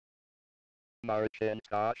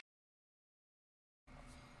Macintosh.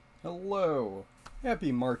 Hello,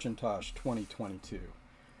 happy Macintosh 2022.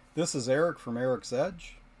 This is Eric from Eric's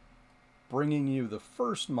Edge, bringing you the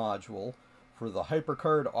first module for the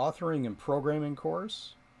HyperCard Authoring and Programming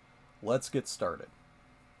course. Let's get started.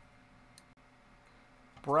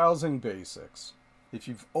 Browsing basics. If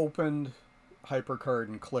you've opened HyperCard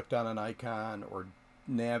and clicked on an icon or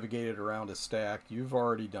navigated around a stack, you've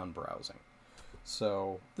already done browsing.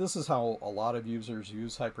 So this is how a lot of users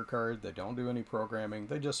use HyperCard. They don't do any programming.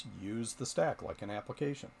 They just use the stack like an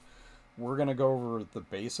application. We're going to go over the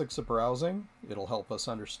basics of browsing. It'll help us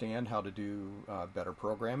understand how to do better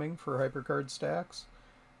programming for HyperCard stacks.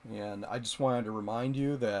 And I just wanted to remind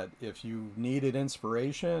you that if you needed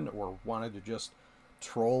inspiration or wanted to just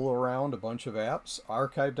troll around a bunch of apps,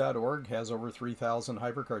 archive.org has over 3,000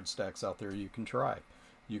 HyperCard stacks out there you can try.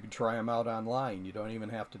 You can try them out online. You don't even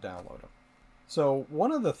have to download them. So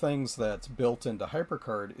one of the things that's built into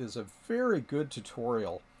HyperCard is a very good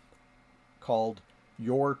tutorial called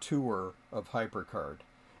Your Tour of HyperCard.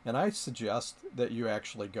 And I suggest that you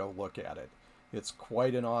actually go look at it. It's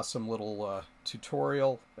quite an awesome little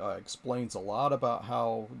tutorial. Explains a lot about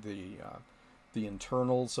how the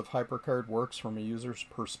internals of HyperCard works from a user's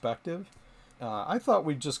perspective. I thought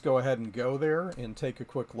we'd just go ahead and go there and take a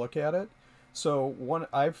quick look at it. So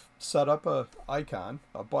I've set up a icon,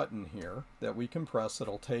 a button here that we can press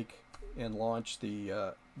that'll take and launch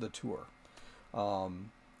the tour.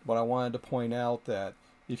 But I wanted to point out that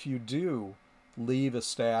if you do leave a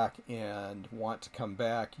stack and want to come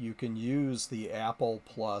back, you can use the Apple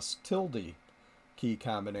plus tilde key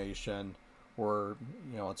combination, or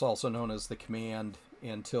it's also known as the Command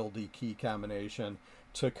and tilde key combination,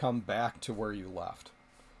 to come back to where you left.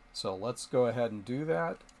 So let's go ahead and do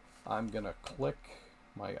that. I'm going to click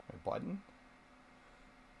my button,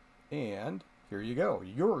 and here you go,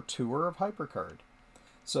 your tour of HyperCard.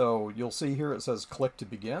 So you'll see here it says click to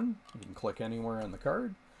begin. You can click anywhere on the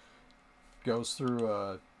card. Goes through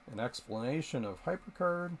an explanation of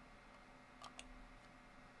HyperCard,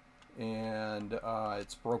 and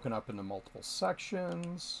it's broken up into multiple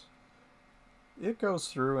sections. It goes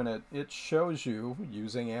through and it shows you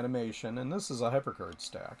using animation, and this is a HyperCard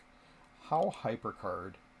stack, how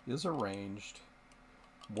HyperCard is arranged,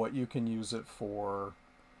 what you can use it for,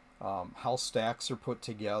 how stacks are put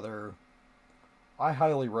together. I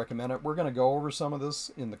highly recommend it. We're going to go over some of this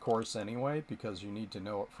in the course anyway, because you need to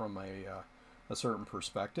know it from a certain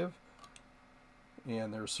perspective.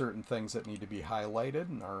 And there's certain things that need to be highlighted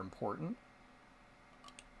and are important.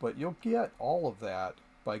 But you'll get all of that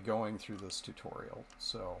by going through this tutorial.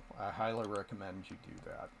 So I highly recommend you do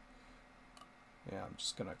that. Yeah, I'm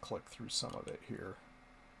just going to click through some of it here.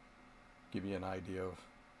 Give you an idea of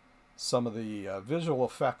some of the visual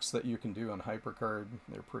effects that you can do on HyperCard.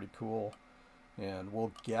 They're pretty cool, and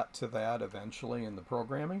we'll get to that eventually in the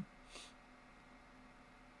programming.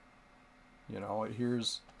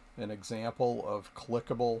 Here's an example of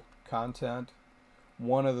clickable content.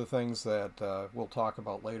 One of the things that we'll talk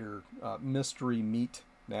about later, mystery meat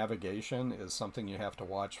navigation, is something you have to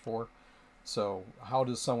watch for. So how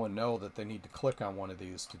does someone know that they need to click on one of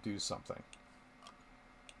these to do something?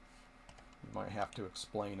 You might have to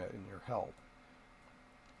explain it in your help.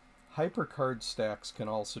 HyperCard stacks can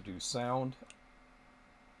also do sound.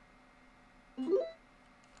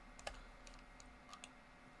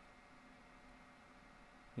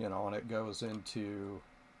 And it goes into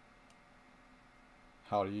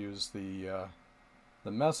how to use the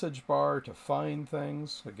message bar to find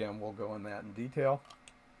things. Again, we'll go in that in detail.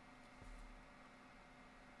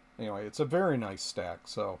 Anyway, it's a very nice stack.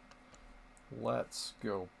 So let's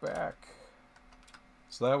go back.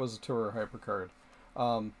 So that was a tour of HyperCard.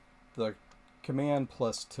 The Command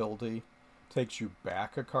plus tilde takes you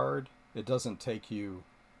back a card. It doesn't take you,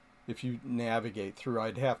 if you navigate through,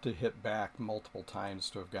 I'd have to hit back multiple times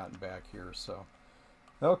to have gotten back here. So,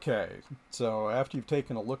 okay, so after you've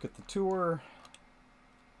taken a look at the tour,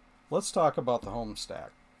 let's talk about the home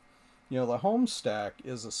stack. The home stack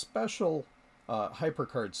is a special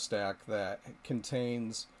HyperCard stack that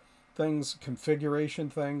contains things, configuration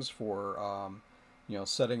things for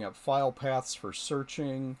setting up file paths for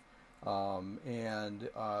searching, and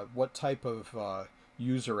what type of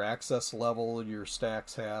user access level your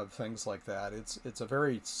stacks have, things like that. It's a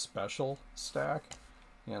very special stack,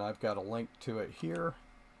 and I've got a link to it here.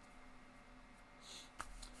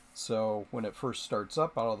 So when it first starts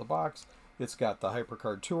up out of the box, it's got the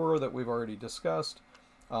HyperCard tour that we've already discussed.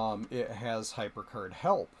 It has HyperCard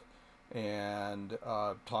help, and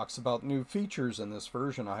talks about new features in this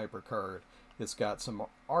version of HyperCard. It's got some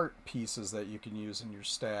art pieces that you can use in your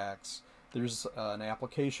stacks. There's an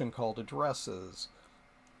application called Addresses.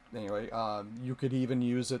 Anyway, you could even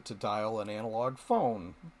use it to dial an analog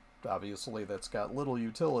phone. Obviously, that's got little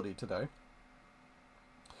utility today.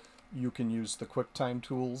 You can use the QuickTime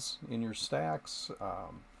tools in your stacks.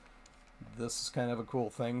 This is kind of a cool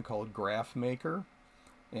thing called Graph Maker,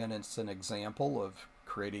 and it's an example of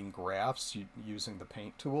creating graphs using the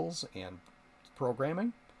paint tools and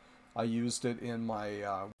programming. I used it in my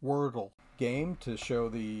Wordle game to show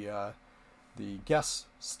the guess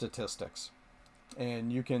statistics.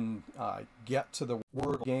 And you can get to the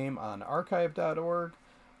Wordle game on archive.org.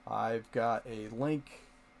 I've got a link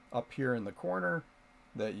up here in the corner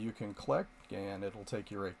that you can click, and it'll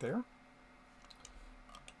take you right there.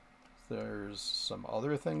 There's some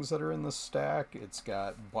other things that are in the stack. It's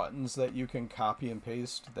got buttons that you can copy and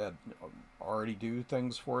paste that already do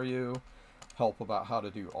things for you. Help about how to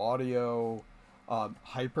do audio.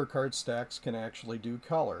 HyperCard stacks can actually do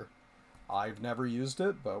color. I've never used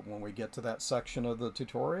it, but when we get to that section of the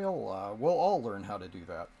tutorial, we'll all learn how to do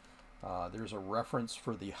that. There's a reference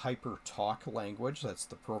for the HyperTalk language. That's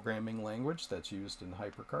the programming language that's used in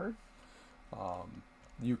HyperCard.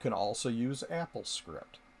 You can also use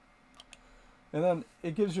AppleScript. And then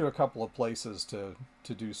it gives you a couple of places to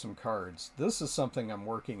do some cards. This is something I'm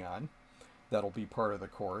working on that'll be part of the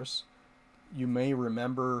course. You may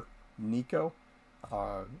remember Nico.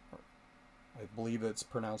 I believe it's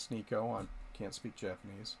pronounced Nico. I can't speak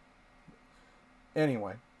Japanese.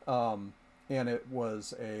 Anyway, and it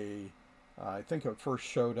was I think it first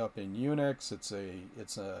showed up in Unix.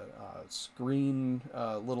 It's a screen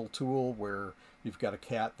little tool where you've got a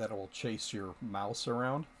cat that will chase your mouse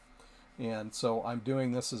around. And so I'm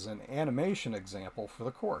doing this as an animation example for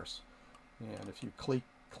the course. And if you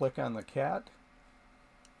click on the cat,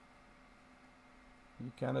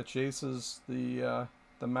 he kind of chases the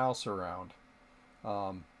mouse around.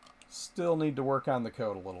 Still need to work on the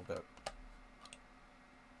code a little bit.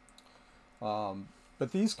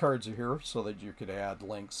 But these cards are here so that you could add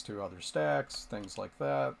links to other stacks, things like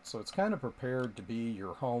that. So it's kind of prepared to be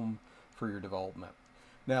your home for your development.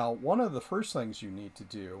 Now, one of the first things you need to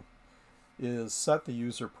do is set the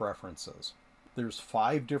user preferences. There's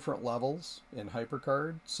 5 different levels in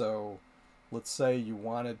HyperCard. So let's say you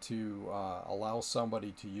wanted to allow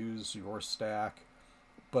somebody to use your stack,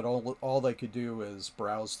 but all they could do is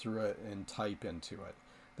browse through it and type into it.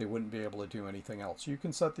 They wouldn't be able to do anything else. You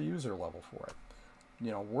can set the user level for it.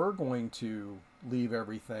 We're going to leave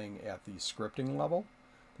everything at the scripting level.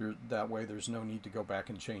 That way there's no need to go back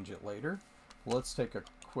and change it later. Let's take a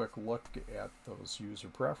quick look at those user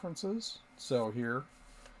preferences. So here,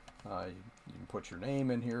 you can put your name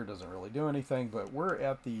in here. It doesn't really do anything, but we're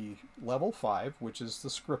at the level 5, which is the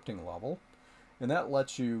scripting level. And that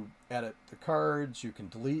lets you edit the cards, you can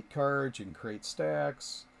delete cards, you can create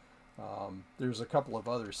stacks. There's a couple of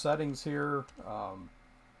other settings here.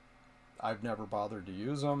 I've never bothered to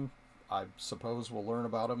use them. I suppose we'll learn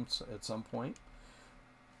about them at some point.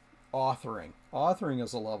 Authoring. Authoring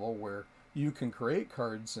is a level where you can create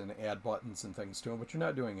cards and add buttons and things to them, but you're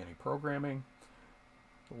not doing any programming.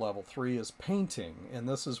 Level 3 is painting, and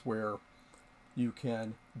this is where you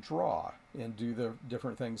can draw and do the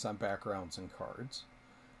different things on backgrounds and cards.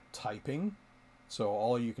 Typing, so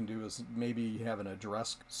all you can do is maybe you have an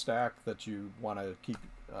address stack that you want to keep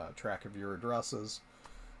track of your addresses.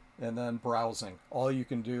 And then browsing, all you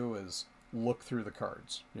can do is look through the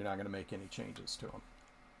cards. You're not going to make any changes to them.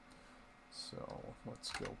 So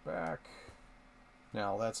let's go back.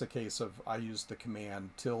 Now that's a case of I used the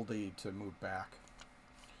command tilde to move back.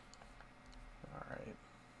 All right.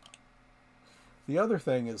 The other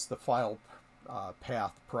thing is the file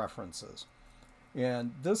path preferences.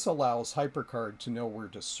 And this allows HyperCard to know where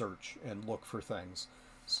to search and look for things.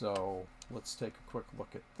 So let's take a quick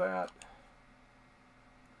look at that.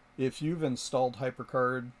 If you've installed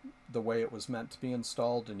HyperCard the way it was meant to be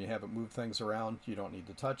installed and you haven't moved things around, you don't need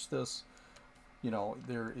to touch this.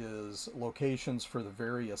 There is locations for the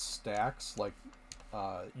various stacks, like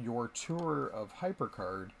your tour of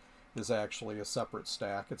HyperCard is actually a separate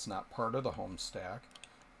stack. It's not part of the home stack,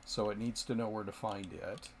 so it needs to know where to find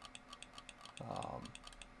it.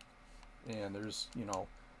 And there's,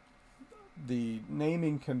 the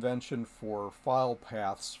naming convention for file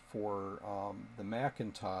paths for the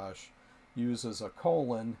Macintosh uses a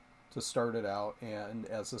colon to start it out and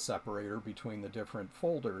as a separator between the different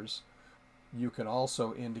folders. You can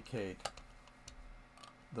also indicate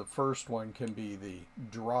the first one can be the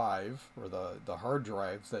drive or the hard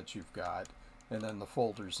drive that you've got, and then the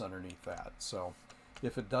folders underneath that. So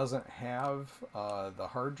if it doesn't have the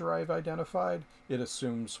hard drive identified, it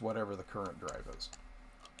assumes whatever the current drive is.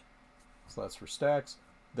 So that's for stacks.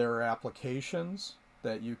 There are applications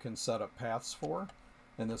that you can set up paths for,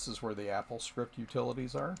 and this is where the Apple script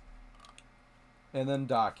utilities are. And then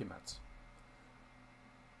documents.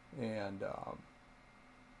 And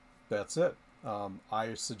that's it.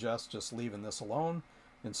 I suggest just leaving this alone.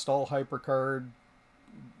 Install HyperCard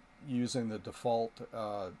using the default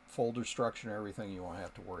folder structure and everything. You won't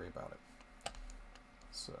have to worry about it.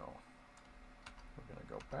 So we're going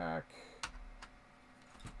to go back.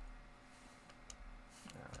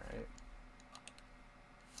 Alright.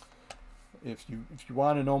 If you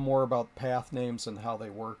want to know more about path names and how they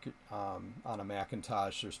work on a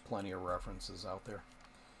Macintosh, there's plenty of references out there.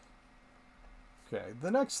 Okay,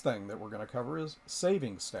 the next thing that we're going to cover is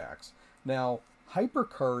saving stacks. Now,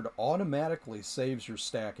 HyperCard automatically saves your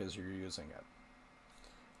stack as you're using it.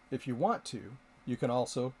 If you want to, you can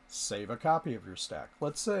also save a copy of your stack.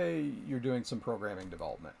 Let's say you're doing some programming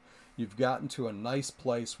development. You've gotten to a nice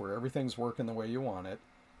place where everything's working the way you want it.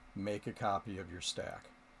 Make a copy of your stack.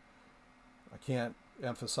 I can't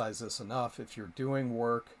emphasize this enough. If you're doing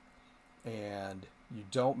work and you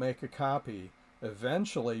don't make a copy,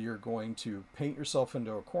 eventually you're going to paint yourself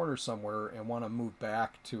into a corner somewhere and want to move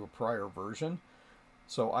back to a prior version.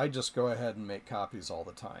 So I just go ahead and make copies all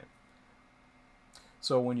the time.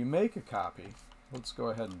 So when you make a copy, let's go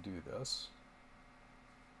ahead and do this.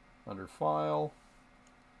 Under File,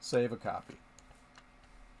 Save a Copy.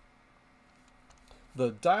 The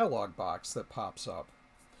dialog box that pops up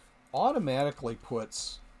automatically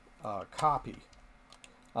puts a copy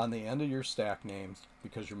on the end of your stack name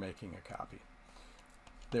because you're making a copy.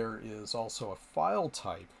 There is also a file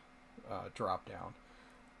type drop down.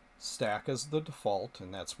 Stack is the default,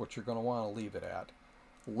 and that's what you're going to want to leave it at.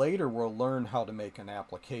 Later we'll learn how to make an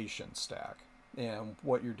application stack, and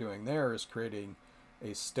what you're doing there is creating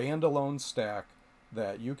a standalone stack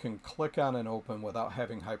that you can click on and open without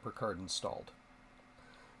having HyperCard installed.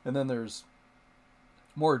 And then there's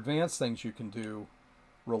more advanced things you can do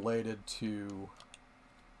related to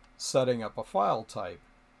setting up a file type,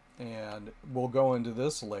 and we'll go into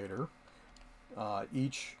this later.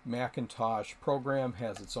 Each Macintosh program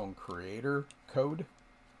has its own creator code,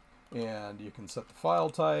 and you can set the file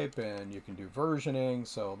type and you can do versioning.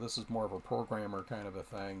 So this is more of a programmer kind of a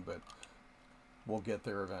thing, but we'll get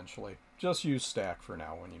there eventually. Just use stack for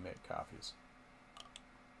now when you make copies.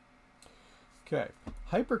 Okay,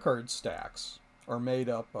 HyperCard stacks are made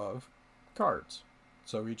up of cards.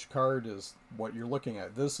 So each card is what you're looking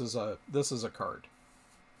at. This is a card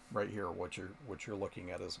right here. What you're looking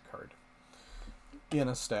at is a card in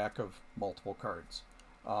a stack of multiple cards.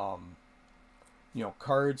 You know,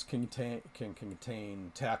 cards can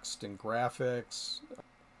contain text and graphics.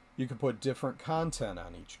 You can put different content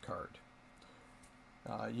on each card.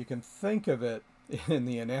 You can think of it in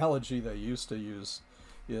the analogy they used to use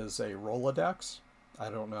is a Rolodex. I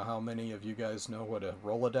don't know how many of you guys know what a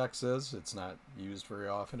Rolodex is. It's not used very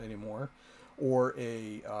often anymore. Or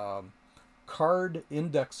a card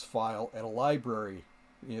index file at a library.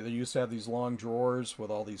 You know, they used to have these long drawers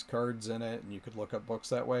with all these cards in it, and you could look up books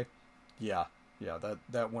that way. Yeah,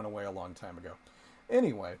 that went away a long time ago.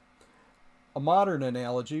 Anyway, a modern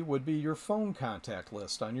analogy would be your phone contact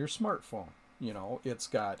list on your smartphone. You know, it's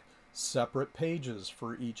got separate pages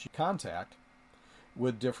for each contact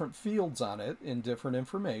with different fields on it and different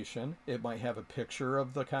information. It might have a picture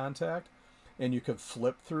of the contact, and you could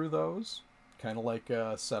flip through those, kind of like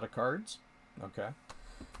a set of cards. Okay.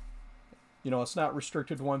 You know, it's not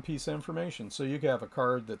restricted to one piece of information. So you could have a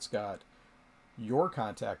card that's got your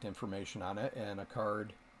contact information on it, and a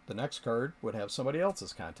card, the next card, would have somebody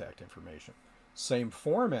else's contact information. Same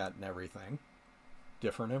format and everything,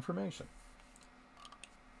 different information.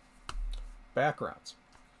 Backgrounds.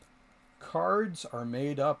 Cards are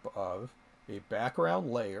made up of a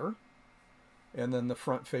background layer and then the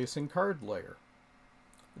front-facing card layer.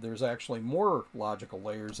 There's actually more logical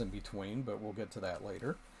layers in between, but we'll get to that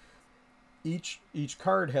later. Each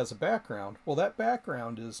card has a background. Well, that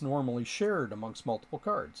background is normally shared amongst multiple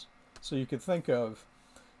cards. So you could think of,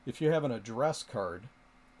 if you have an address card,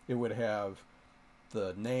 it would have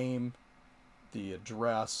the name, the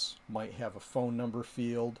address, might have a phone number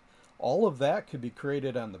field. All of that could be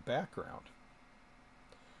created on the background.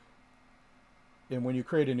 And when you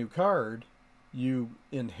create a new card, you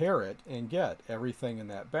inherit and get everything in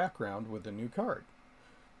that background with the new card.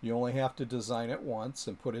 You only have to design it once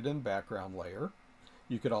and put it in background layer.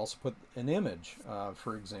 You could also put an image.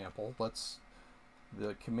 For example,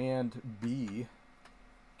 the command B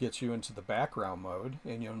gets you into the background mode,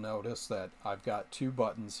 and you'll notice that I've got two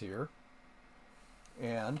buttons here,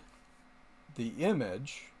 and the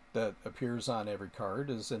image that appears on every card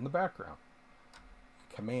is in the background.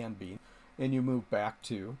 Command B. and you move back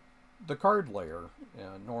to the card layer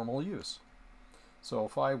in normal use. So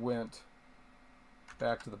if I went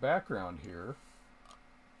back to the background here,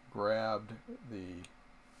 grabbed the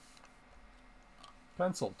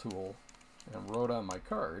pencil tool and wrote on my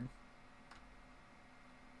card.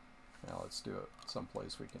 Now let's do it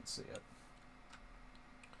someplace we can see it.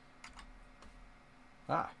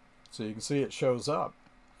 So you can see it shows up.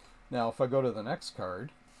 Now if I go to the next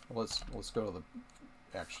card, let's go to the,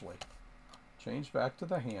 actually, change back to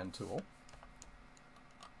the hand tool.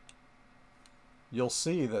 You'll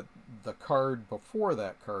see that the card before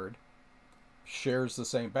that card shares the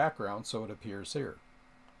same background, so it appears here.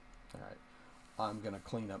 All right, I'm going to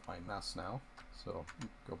clean up my mess now. So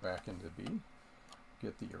go back into B,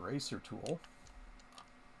 get the eraser tool.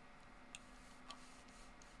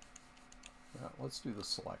 Let's do the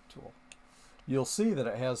select tool. You'll see that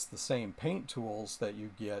it has the same paint tools that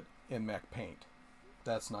you get in Mac Paint.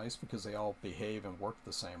 That's nice because they all behave and work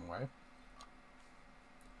the same way.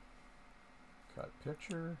 Cut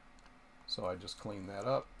picture. So I just cleaned that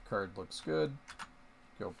up. Card looks good.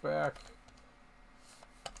 Go back.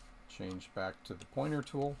 Change back to the pointer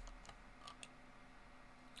tool.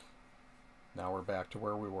 Now we're back to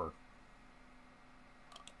where we were.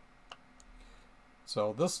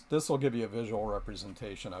 So this will give you a visual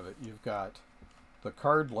representation of it. You've got the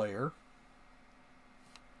card layer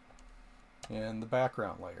and the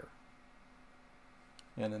background layer.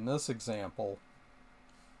 And in this example,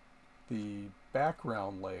 the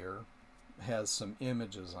background layer has some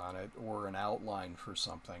images on it or an outline for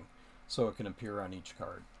something, so it can appear on each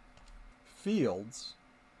card. Fields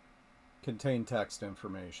contain text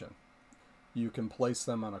information. You can place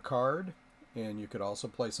them on a card, and you could also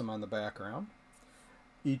place them on the background.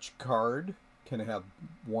 Each card can have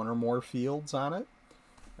one or more fields on it.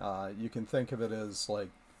 You can think of it as like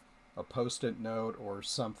a post-it note or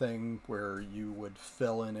something where you would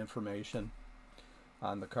fill in information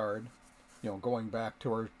on the card. You know, going back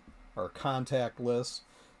to our contact list,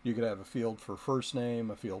 you could have a field for first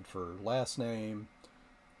name, a field for last name,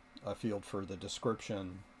 a field for the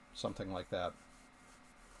description, something like that.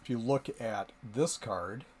 If you look at this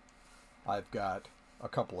card, I've got a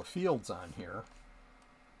couple of fields on here,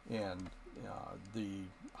 and the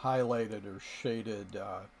highlighted or shaded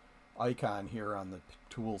icon here on the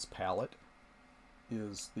tools palette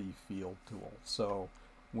is the field tool. So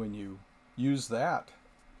when you use that,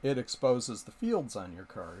 it exposes the fields on your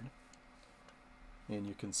card, and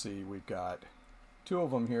you can see we've got two of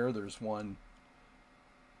them here. There's one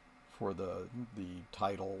for the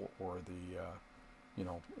title or the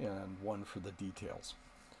and one for the details.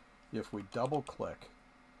 If we double click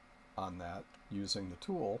on that using the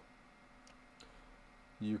tool,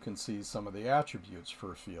 you can see some of the attributes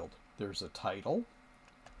for a field. There's a title.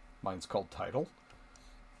 Mine's called title,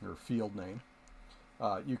 or field name.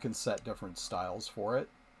 You can set different styles for it.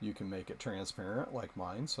 You can make it transparent like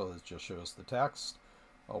mine, so it just shows the text.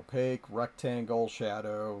 Opaque, rectangle,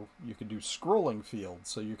 shadow. You could do scrolling fields,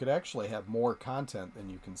 so you could actually have more content than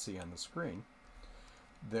you can see on the screen.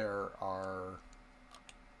 There are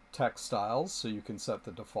text styles, so you can set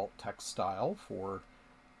the default text style for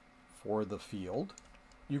the field.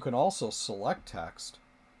 You can also select text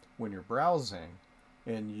when you're browsing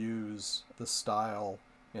and use the style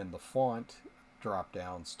and the font drop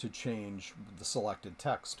downs to change the selected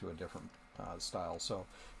text to a different style. So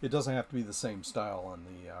it doesn't have to be the same style on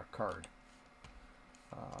the card.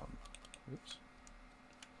 Oops.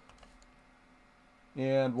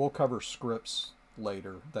 And we'll cover scripts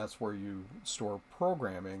later. That's where you store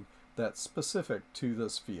programming that's specific to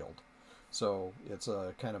this field. So it's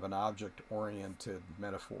a kind of an object-oriented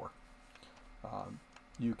metaphor.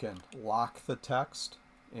 You can lock the text,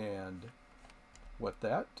 and what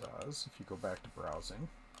that does, if you go back to browsing,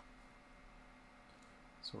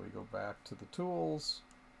 so we go back to the tools,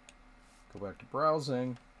 go back to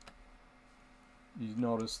browsing, you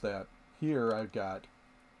notice that here I've got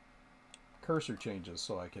cursor changes,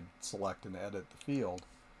 so I can select and edit the field,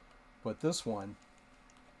 but this one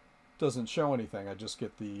doesn't show anything. I just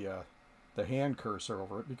get the hand cursor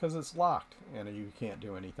over it because it's locked and you can't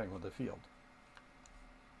do anything with the field.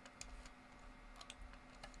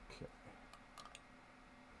 Okay.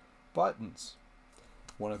 Buttons.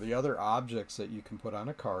 One of the other objects that you can put on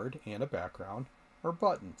a card and a background are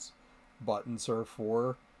buttons. Buttons are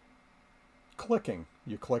for clicking.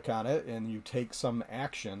 You click on it and you take some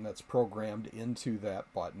action that's programmed into that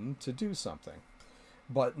button to do something.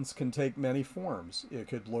 Buttons can take many forms. It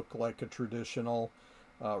could look like a traditional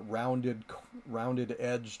rounded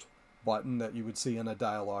edged button that you would see in a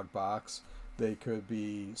dialog box. They could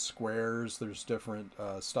be squares. There's different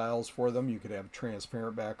styles for them. You could have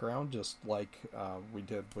transparent background, just like we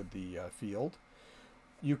did with the field.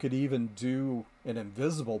 You could even do an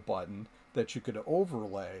invisible button that you could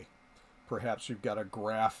overlay. Perhaps you've got a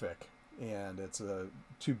graphic and it's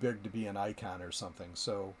too big to be an icon or something,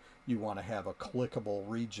 so you want to have a clickable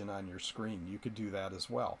region on your screen. You could do that as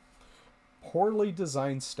well. Poorly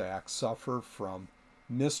designed stacks suffer from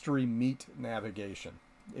mystery meat navigation,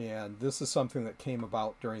 and this is something that came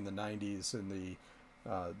about during the 90s in the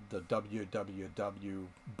www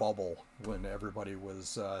bubble, when everybody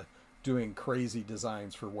was doing crazy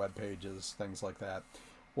designs for web pages, things like that.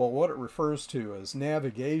 Well, what it refers to is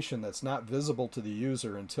navigation that's not visible to the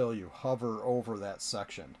user until you hover over that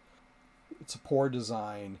section. It's a poor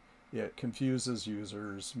design. It confuses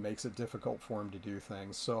users, makes it difficult for them to do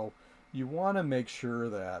things. So you want to make sure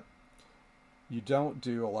that you don't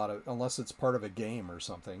do a lot of, unless it's part of a game or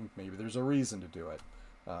something, maybe there's a reason to do it.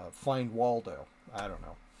 Find Waldo, I don't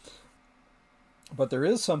know. But there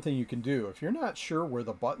is something you can do. If you're not sure where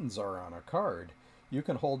the buttons are on a card, you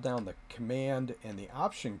can hold down the Command and the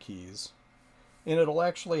Option keys, and it'll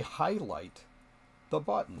actually highlight the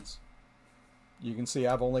buttons. You can see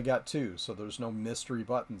I've only got 2, so there's no mystery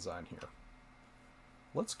buttons on here.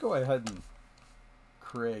 Let's go ahead and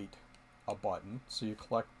create a button. So you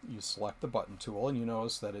select the button tool, and you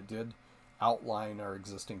notice that it did outline our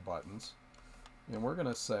existing buttons. And we're going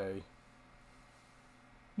to say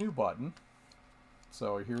New Button.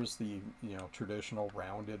 So here's the traditional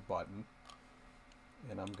rounded button.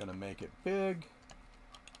 And I'm going to make it big.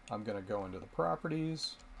 I'm going to go into the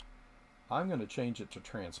properties. I'm going to change it to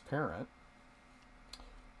transparent.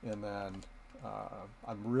 And then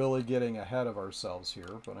I'm really getting ahead of ourselves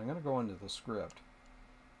here, but I'm going to go into the script.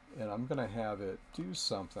 And I'm going to have it do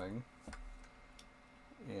something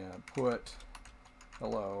and put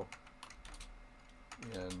hello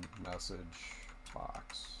in message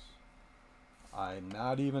box. I'm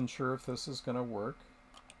not even sure if this is going to work.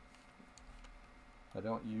 I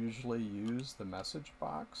don't usually use the message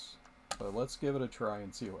box, but let's give it a try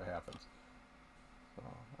and see what happens. So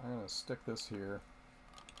I'm going to stick this here.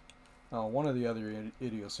 Now, one of the other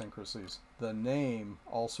idiosyncrasies, the name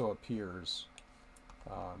also appears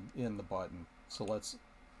in the button. So let's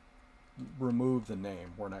remove the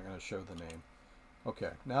name. We're not going to show the name.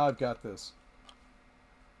 Okay, now I've got this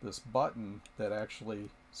button that actually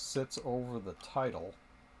sits over the title.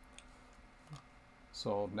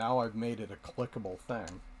 So now I've made it a clickable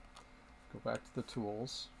thing. Go back to the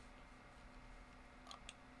tools.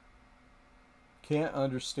 Can't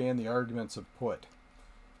understand the arguments of put.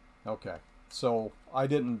 Okay, so I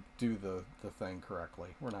didn't do the thing correctly.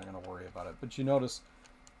 We're not going to worry about it. But you notice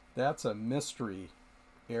that's a mystery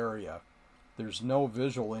area. There's no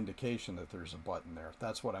visual indication that there's a button there.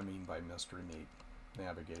 That's what I mean by mystery meat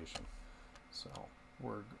navigation. So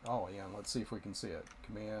oh yeah, let's see if we can see it.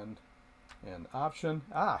 Command and Option.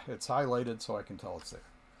 It's highlighted so I can tell it's there.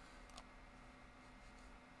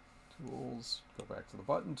 Tools, go back to the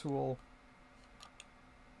button tool.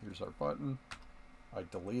 Here's our button. I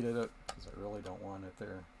deleted it because I really don't want it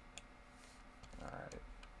there. Alright.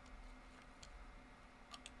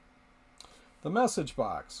 The message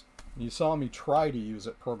box. You saw me try to use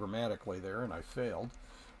it programmatically there and I failed.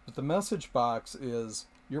 But the message box is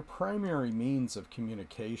your primary means of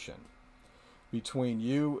communication between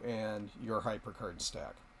you and your HyperCard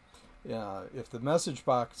stack. If the message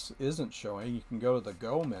box isn't showing, you can go to the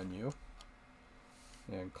Go menu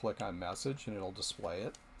and click on Message and it'll display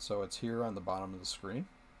it. So it's here on the bottom of the screen.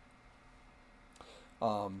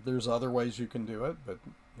 There's other ways you can do it, but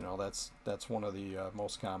that's one of the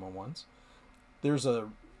most common ones. There's a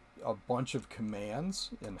bunch of commands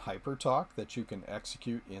in HyperTalk that you can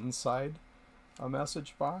execute inside a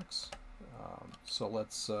message box. So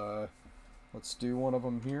let's do one of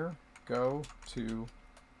them here. Go to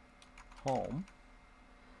home.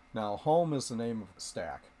 Now home is the name of the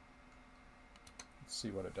stack. Let's see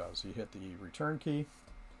what it does. You hit the return key.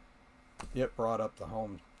 It brought up the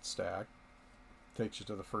home stack. Takes you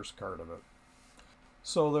to the first card of it.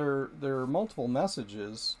 So there are multiple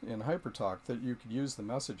messages in HyperTalk that you could use the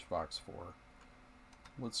message box for.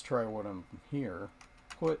 Let's try one of them here.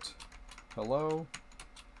 Put hello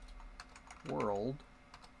world,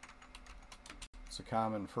 it's a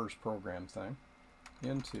common first program thing,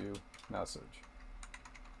 into message.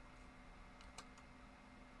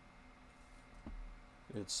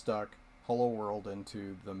 It's stuck hello world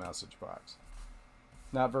into the message box.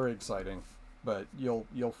 Not very exciting, but you'll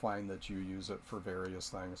find that you use it for various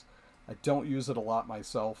things. I don't use it a lot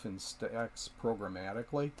myself in stacks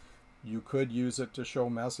programmatically. You could use it to show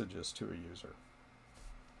messages to a user.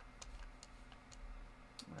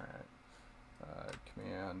 Alright,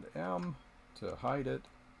 Command M to hide it.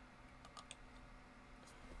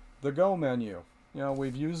 The Go menu. You know,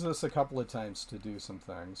 we've used this a couple of times to do some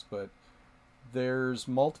things, but there's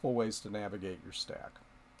multiple ways to navigate your stack.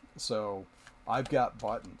 So I've got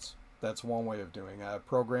buttons. That's one way of doing it. I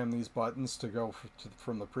program these buttons to go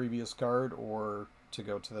from the previous card or to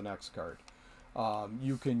go to the next card.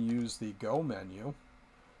 You can use the Go menu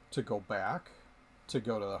to go back, to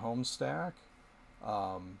go to the home stack.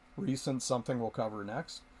 Recent, something we'll cover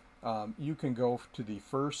next. You can go to the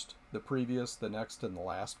first, the previous, the next, and the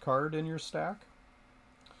last card in your stack.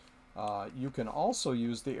 You can also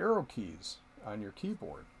use the arrow keys on your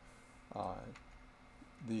keyboard.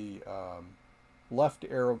 The left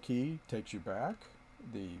arrow key takes you back.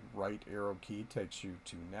 The right arrow key takes you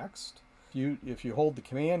to next. If you hold the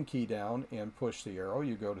command key down and push the arrow,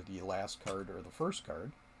 you go to the last card or the first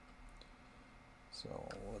card. So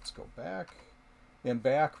let's go back. And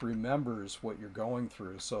back remembers what you're going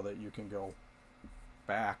through so that you can go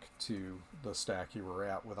back to the stack you were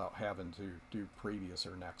at without having to do previous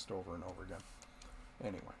or next over and over again.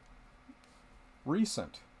 Anyway,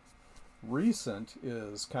 recent. Recent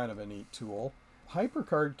is kind of a neat tool.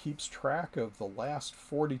 HyperCard keeps track of the last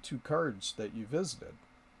 42 cards that you visited.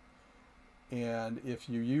 And if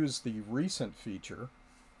you use the recent feature,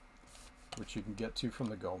 which you can get to from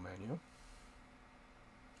the Go menu,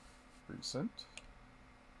 recent,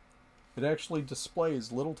 it actually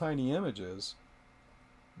displays little tiny images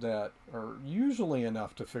that are usually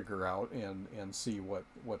enough to figure out and see what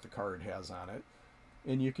the card has on it.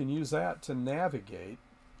 And you can use that to navigate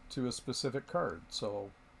to a specific card. So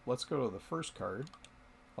let's go to the first card.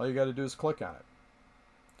 All you got to do is click on it.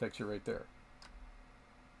 Takes you right there.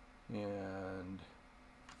 And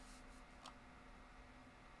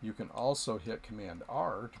you can also hit Command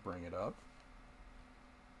R to bring it up.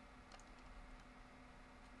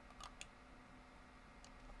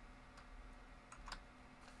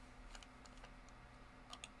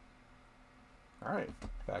 Alright,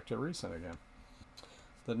 back to recent again.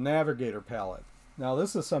 The Navigator palette. Now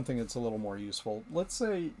this is something that's a little more useful. Let's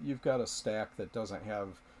say you've got a stack that doesn't have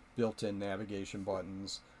built-in navigation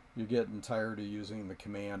buttons. You're getting tired of using the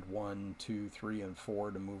command 1, 2, 3, and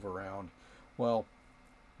 4 to move around. Well,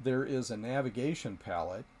 there is a navigation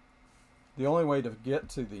palette. The only way to get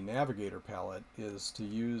to the Navigator palette is to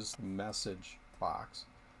use the message box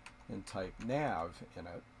and type nav in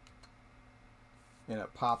it. And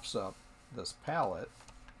it pops up this palette,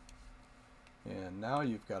 and now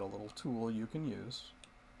you've got a little tool you can use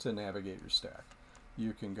to navigate your stack.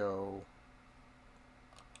 You can go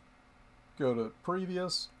to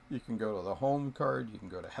previous, you can go to the home card, you can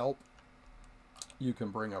go to help, you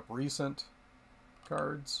can bring up recent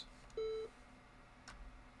cards,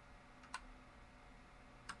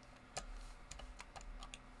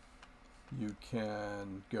 you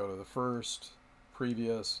can go to the first,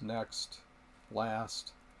 previous, next,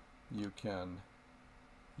 last. You can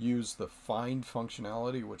use the find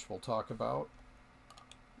functionality, which we'll talk about.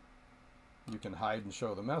 You can hide and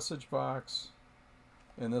show the message box,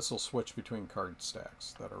 and this will switch between card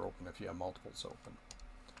stacks that are open if you have multiples open.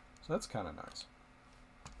 So that's kind of nice.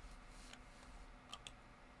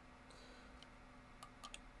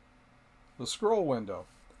 The scroll window.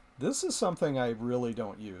 This is something I really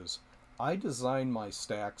don't use. I design my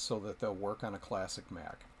stacks so that they'll work on a classic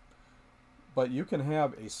Mac. But you can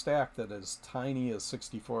have a stack that is tiny as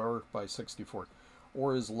 64 by 64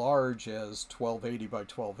 or as large as 1280 by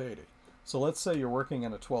 1280. So let's say you're working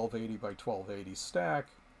on a 1280 by 1280 stack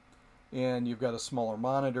and you've got a smaller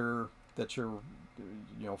monitor that you're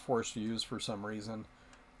forced to use for some reason.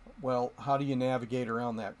 Well, how do you navigate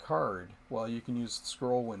around that card? Well, you can use the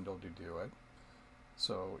scroll window to do it.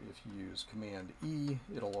 So if you use Command E,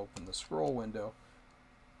 it'll open the scroll window.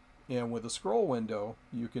 And with the scroll window,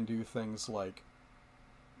 you can do things like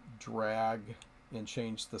drag and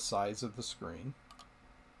change the size of the screen.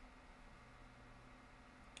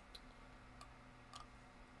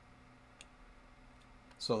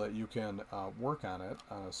 So that you can work on it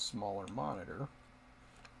on a smaller monitor.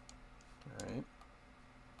 All right.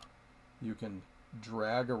 You can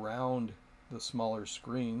drag around the smaller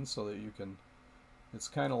screen so that you can, it's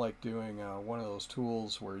kind of like doing one of those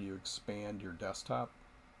tools where you expand your desktop.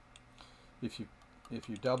 If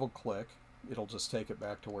you double click, it'll just take it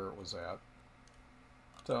back to where it was at.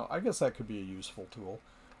 So I guess that could be a useful tool.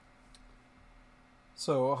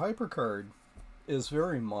 So HyperCard is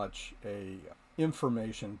very much a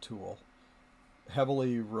information tool,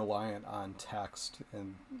 heavily reliant on text,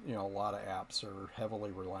 and a lot of apps are heavily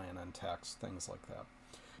reliant on text, things like that.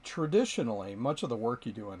 Traditionally, much of the work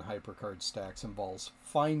you do in HyperCard stacks involves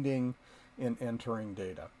finding and entering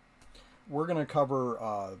data. We're going to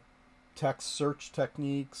cover text search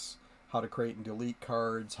techniques, how to create and delete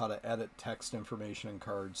cards, how to edit text information in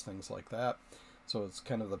cards, things like that. So it's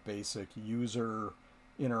kind of the basic user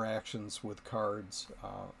interactions with cards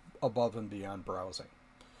above and beyond browsing.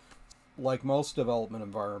 Like most development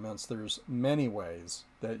environments, there's many ways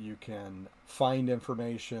that you can find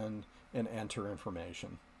information and enter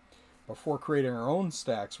information. Before creating our own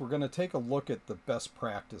stacks, we're going to take a look at the best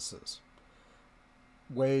practices,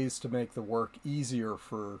 ways to make the work easier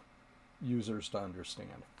for users to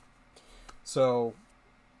understand. So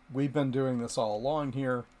we've been doing this all along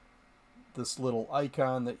here. This little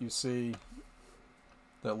icon that you see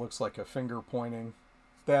that looks like a finger pointing,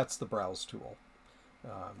 that's the browse tool.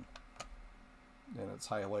 And it's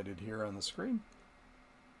highlighted here on the screen.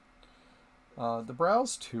 The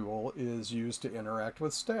browse tool is used to interact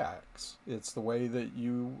with stacks. It's the way that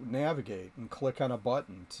you navigate and click on a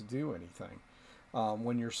button to do anything.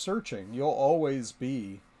 When you're searching, you'll always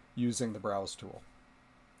be using the browse tool.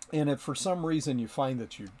 And if for some reason you find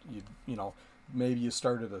that you know, maybe you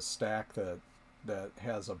started a stack that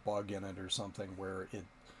has a bug in it or something where it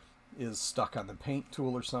is stuck on the paint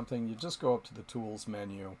tool or something, you just go up to the tools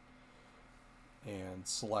menu and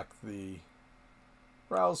select the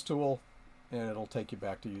browse tool, and it'll take you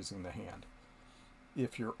back to using the hand.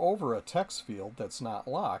 If you're over a text field that's not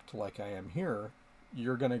locked, like I am here,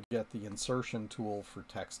 you're going to get the insertion tool for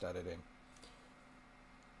text editing.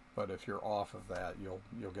 But if you're off of that,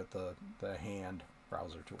 you'll get the hand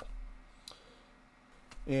browser tool.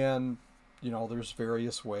 And you know, there's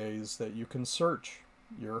various ways that you can search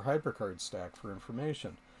your HyperCard stack for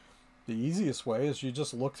information. The easiest way is you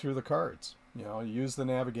just look through the cards. You know, use the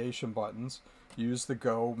navigation buttons, use the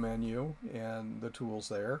Go menu and the tools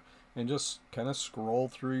there, and just kind of scroll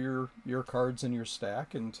through your cards in your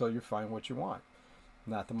stack until you find what you want.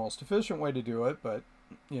 Not the most efficient way to do it, but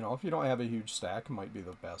you know, if you don't have a huge stack, it might be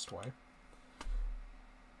the best way.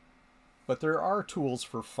 But there are tools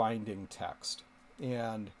for finding text,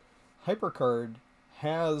 and HyperCard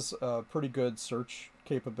has a pretty good search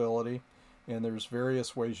capability, and there's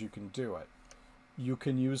various ways you can do it. You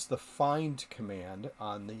can use the find command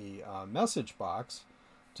on the message box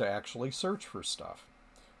to actually search for stuff.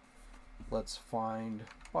 Let's find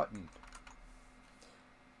button.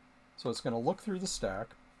 So it's going to look through the stack.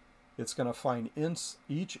 It's going to find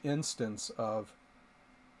each instance of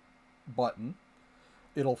button.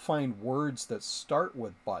 It'll find words that start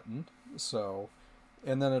with button.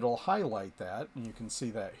 And then it'll highlight that, and you can see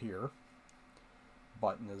that here.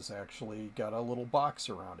 Button has actually got a little box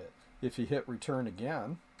around it. If you hit return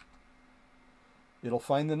again, it'll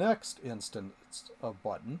find the next instance of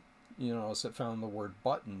button. You notice it found the word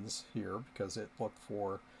buttons here because it looked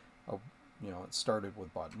for, it started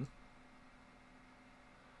with button.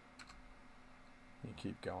 You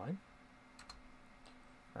keep going.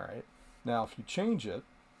 All right. Now, if you change it,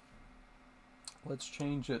 let's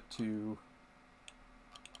change it to,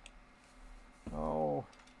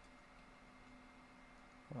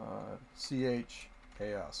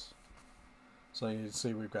 CHAS. So you can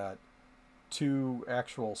see we've got two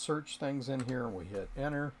actual search things in here, and we hit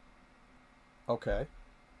enter. Okay.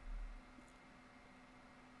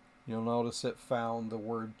 You'll notice it found the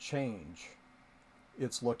word change.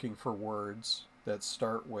 It's looking for words that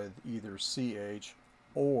start with either CH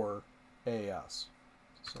or AS.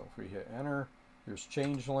 So if we hit enter, there's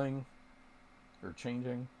changeling, or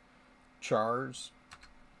changing, chars,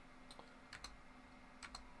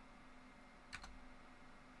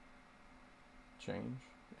 change,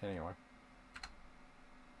 anyway.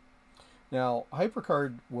 Now,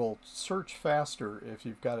 HyperCard will search faster if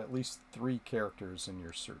you've got at least 3 characters in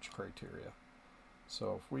your search criteria.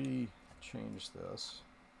 So if we change this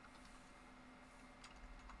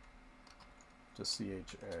to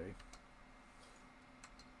CHA,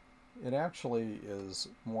 it actually is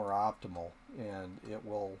more optimal, and it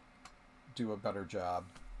will do a better job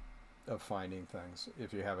of finding things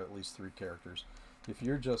if you have at least 3 characters. If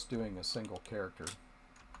you're just doing a single character,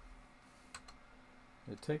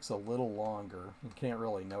 it takes a little longer. You can't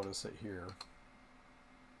really notice it here.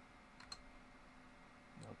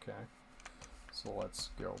 Okay, so let's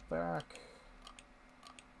go back.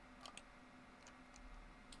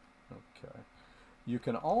 Okay, you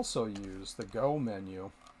can also use the Go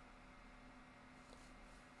menu,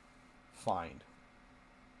 find.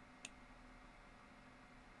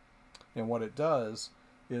 And what it does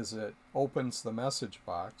is it opens the message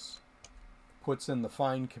box, puts in the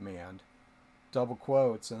find command, double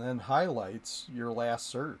quotes, and then highlights your last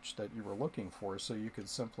search that you were looking for, so you could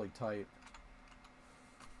simply type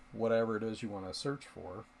whatever it is you want to search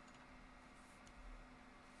for.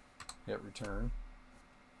 hit return.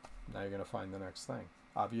 Now you're going to find the next thing.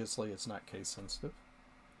 Obviously, it's not case sensitive.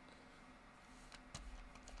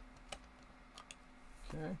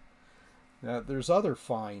 Okay. Now, there's other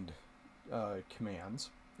find commands,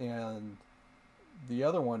 and the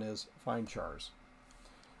other one is find chars.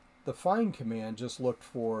 The find command just looked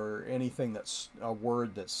for anything that's a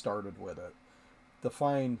word that started with it. The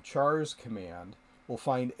find chars command will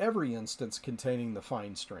find every instance containing the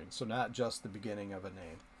find string, so not just the beginning of a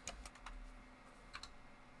name.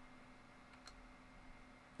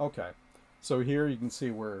 Okay, so here you can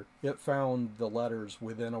see where it found the letters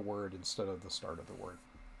within a word instead of the start of the word.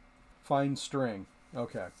 Find string.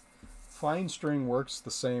 Okay, find string works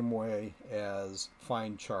the same way as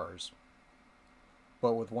find chars,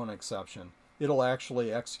 but with one exception. It'll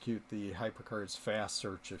actually execute the HyperCard's fast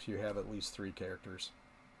search if you have at least 3 characters.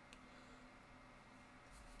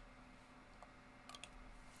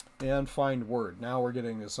 And find word. Now we're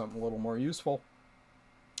getting to something a little more useful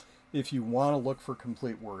if you want to look for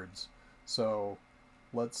complete words. So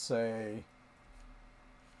let's say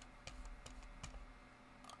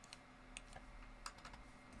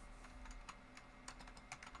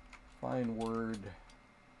find word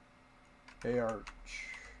arch.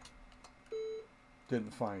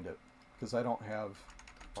 Didn't find it because I don't have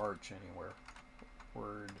arch anywhere.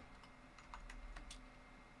 Word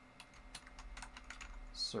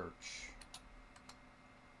search.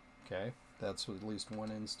 Okay, that's at least one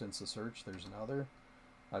instance of search. There's another.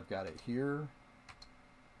 I've got it here.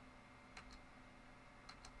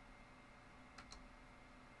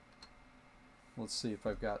 Let's see if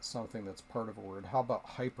I've got something that's part of a word. How about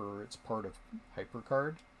hyper? It's part of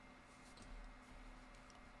HyperCard.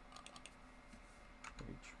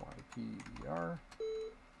 HYPER.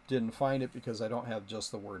 Didn't find it because I don't have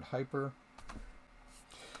just the word hyper.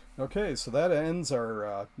 Okay, so that ends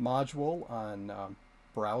our module on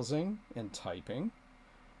browsing and typing.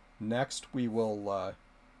 Next we will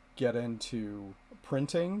get into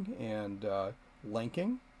printing and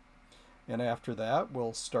linking. And after that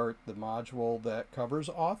we'll start the module that covers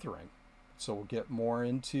authoring. So we'll get more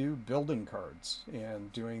into building cards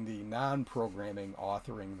and doing the non-programming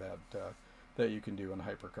authoring that you can do in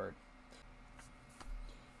HyperCard.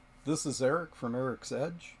 This is Eric from Eric's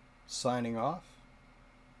Edge, signing off.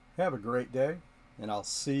 Have a great day, and I'll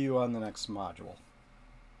see you on the next module.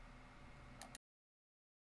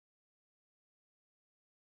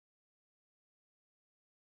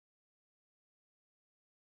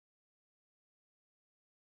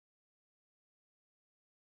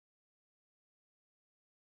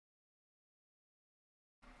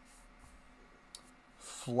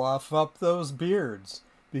 Fluff up those beards,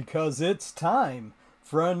 because it's time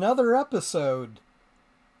for another episode.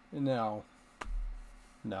 No,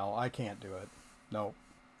 I can't do it. Nope,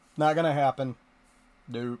 not gonna happen.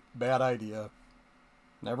 Nope, bad idea.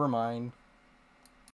 Never mind.